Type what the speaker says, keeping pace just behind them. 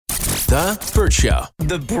The Burt Show.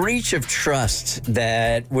 The breach of trust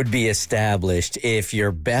that would be established if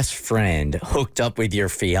your best friend hooked up with your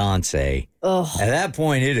fiance. At that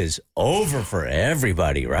point, it is over for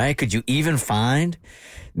everybody, right? Could you even find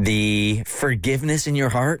the forgiveness in your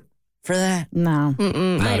heart for that? No.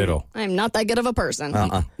 Not at all. I'm not that good of a person.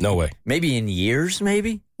 No way. Maybe in years,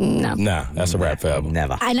 maybe? No. Nah, that's a wrap forever.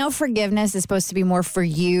 Never. I know forgiveness is supposed to be more for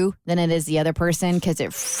you than it is the other person because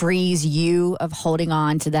it frees you of holding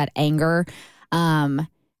on to that anger.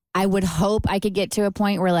 I would hope I could get to a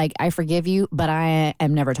point where, like, I forgive you, but I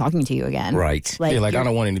am never talking to you again. Right. I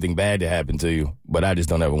don't want anything bad to happen to you, but I just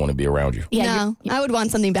don't ever want to be around you. No, I would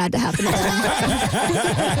want something bad to happen to them.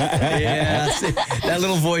 Yeah. See, that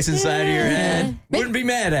little voice inside of your head. Wouldn't be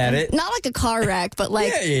mad at it. Not like a car wreck, but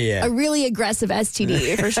like Yeah. a really aggressive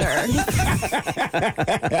STD for sure.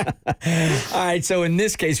 All right, so in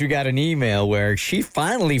this case, we got an email where she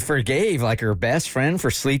finally forgave like her best friend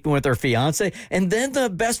for sleeping with her fiance, and then the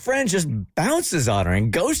best friend just bounces on her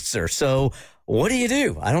and ghosts her. So what do you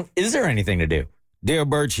do? Is there anything to do? Dear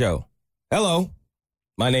Burt Show, hello.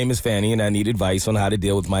 My name is Fanny, and I need advice on how to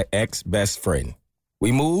deal with my ex-best friend.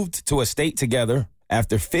 We moved to a state together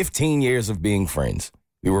after 15 years of being friends.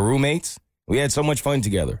 We were roommates. We had so much fun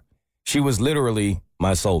together. She was literally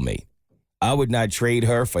my soulmate. I would not trade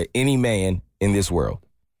her for any man in this world.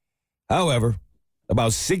 However,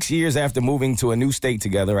 about 6 years after moving to a new state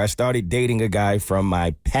together, I started dating a guy from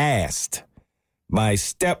my past, my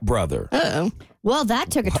stepbrother. Uh-oh. Well, that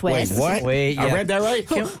took a twist. Wait, what? Wait, I yeah. read that right?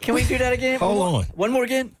 Can we do that again? Hold on. One more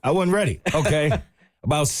again? I wasn't ready. Okay.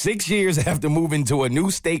 About 6 years after moving to a new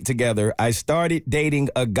state together, I started dating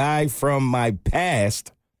a guy from my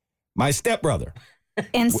past, my stepbrother,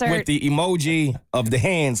 Insert. with the emoji of the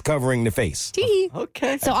hands covering the face.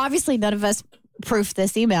 Okay. So obviously none of us proofed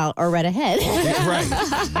this email or read ahead.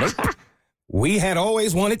 Right. Nope. We had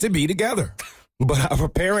always wanted to be together, but our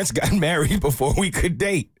parents got married before we could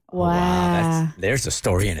date. Wow. There's a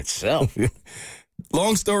story in itself.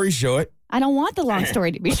 Long story short, I don't want the long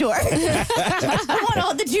story to be short. I want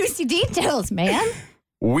all the juicy details, man.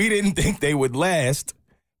 we didn't think they would last,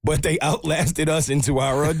 but they outlasted us into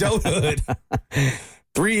our adulthood.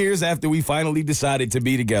 3 years after we finally decided to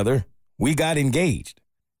be together, we got engaged.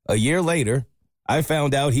 A year later, I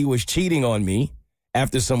found out he was cheating on me.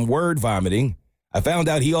 After some word vomiting, I found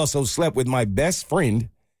out he also slept with my best friend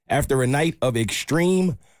after a night of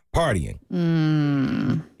extreme partying.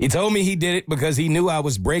 He told me he did it because he knew I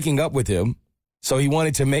was breaking up with him, so he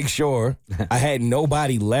wanted to make sure I had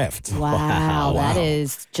nobody left. Wow. That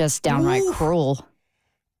is just downright cruel.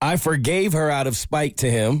 I forgave her out of spite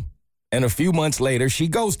to him, and a few months later, she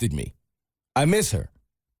ghosted me. I miss her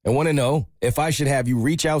and want to know if I should have you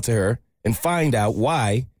reach out to her and find out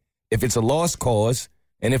why, if it's a lost cause,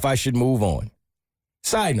 and if I should move on.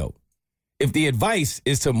 Side note, if the advice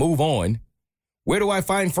is to move on, where do I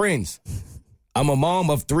find friends? I'm a mom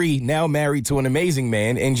of 3, now married to an amazing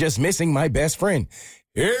man, and just missing my best friend.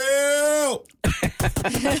 Help!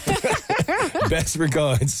 Best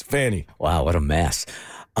regards, Fanny. Wow, what a mess.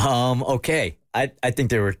 Okay, I think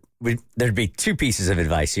there'd be 2 pieces of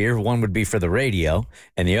advice here. One would be for the radio,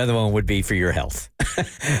 and the other one would be for your health.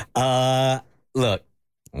 Look,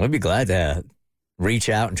 we'd be glad to reach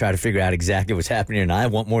out and try to figure out exactly what's happening, and I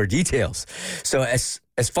want more details. So as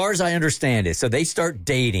far as I understand it, so they start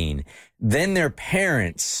dating, then their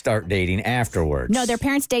parents start dating afterwards. No, their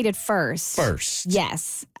parents dated first.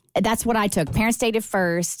 Yes. That's what I took. Parents dated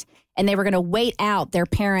first, and they were going to wait out their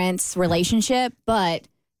parents' relationship, but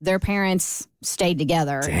their parents stayed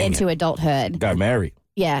together into adulthood. Got married.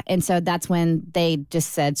 Yeah, and so that's when they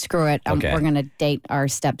just said, screw it, Okay. we're going to date our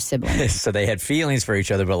step-sibling. So they had feelings for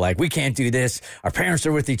each other, but like, we can't do this. Our parents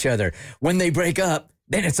are with each other. When they break up,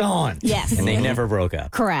 then it's on. Yes. And they never broke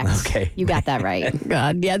up. Correct. Okay. You got that right.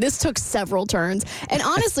 God, yeah, this took several turns. And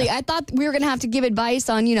honestly, I thought we were going to have to give advice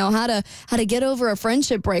on, how to get over a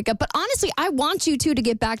friendship breakup. But honestly, I want you two to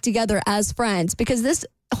get back together as friends because this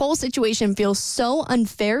whole situation feels so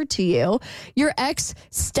unfair to you. Your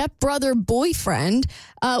ex-stepbrother boyfriend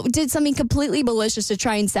did something completely malicious to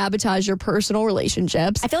try and sabotage your personal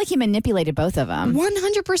relationships. I feel like he manipulated both of them.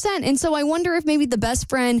 100%. And so I wonder if maybe the best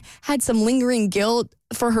friend had some lingering guilt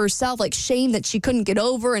for herself, like shame that she couldn't get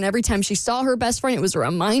over. And every time she saw her best friend, it was a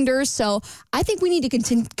reminder. So I think we need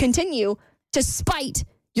to continue to spite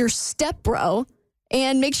your stepbro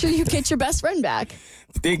and make sure you get your best friend back.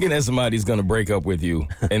 Thinking that somebody's going to break up with you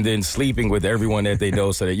and then sleeping with everyone that they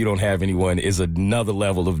know so that you don't have anyone is another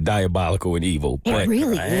level of diabolical and evil. It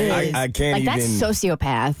really is. I can't like, even. that's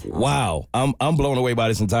sociopath. Wow. I'm blown away by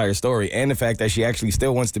this entire story and the fact that she actually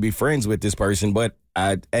still wants to be friends with this person. But,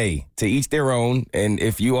 to each their own. And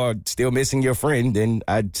if you are still missing your friend, then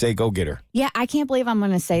I'd say go get her. Yeah, I can't believe I'm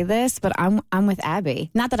going to say this, but I'm with Abby.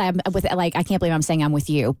 Not that I'm with, like, I can't believe I'm saying I'm with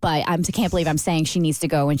you, but I can't believe I'm saying she needs to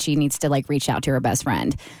go and she needs to, like, reach out to her best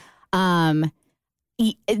friend.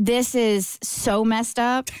 This is so messed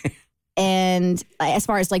up. And as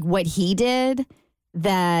far as, like, what he did,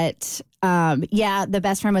 that, the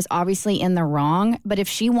best friend was obviously in the wrong. But if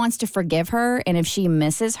she wants to forgive her and if she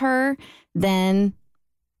misses her, then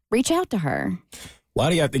reach out to her. Why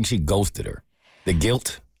do y'all think she ghosted her? The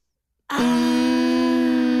guilt? I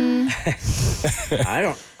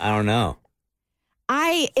don't know.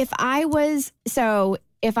 If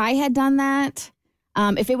I had done that,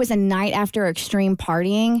 if it was a night after extreme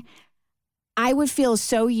partying, I would feel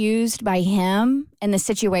so used by him in the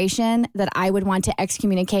situation that I would want to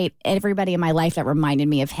excommunicate everybody in my life that reminded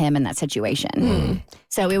me of him in that situation.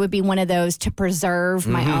 So it would be one of those to preserve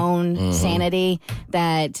my own sanity,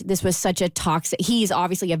 that this was such a toxic, he's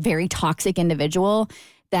obviously a very toxic individual,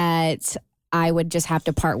 that I would just have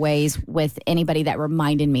to part ways with anybody that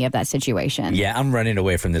reminded me of that situation. Yeah, I'm running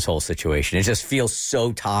away from this whole situation. It just feels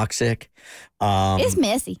so toxic. It's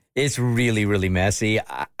messy. It's really, really messy.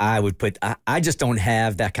 I just don't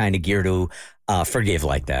have that kind of gear to forgive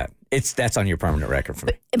like that. That's on your permanent record for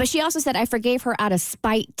me. But she also said, I forgave her out of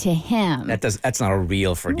spite to him. That's not a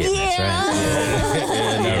real forgiveness,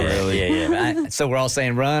 right? Not really. Yeah. So we're all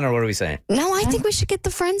saying run, or what are we saying? No, I think we should get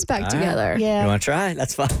the friends back together. Yeah. You want to try?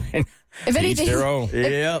 That's fine. If Each anything, their own.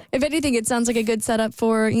 Yep. if anything, it sounds like a good setup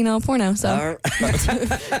for, porno. So All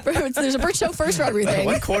right. there's a Burt Show first for everything.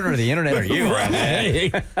 What corner of the internet are you?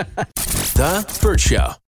 The Burt Show.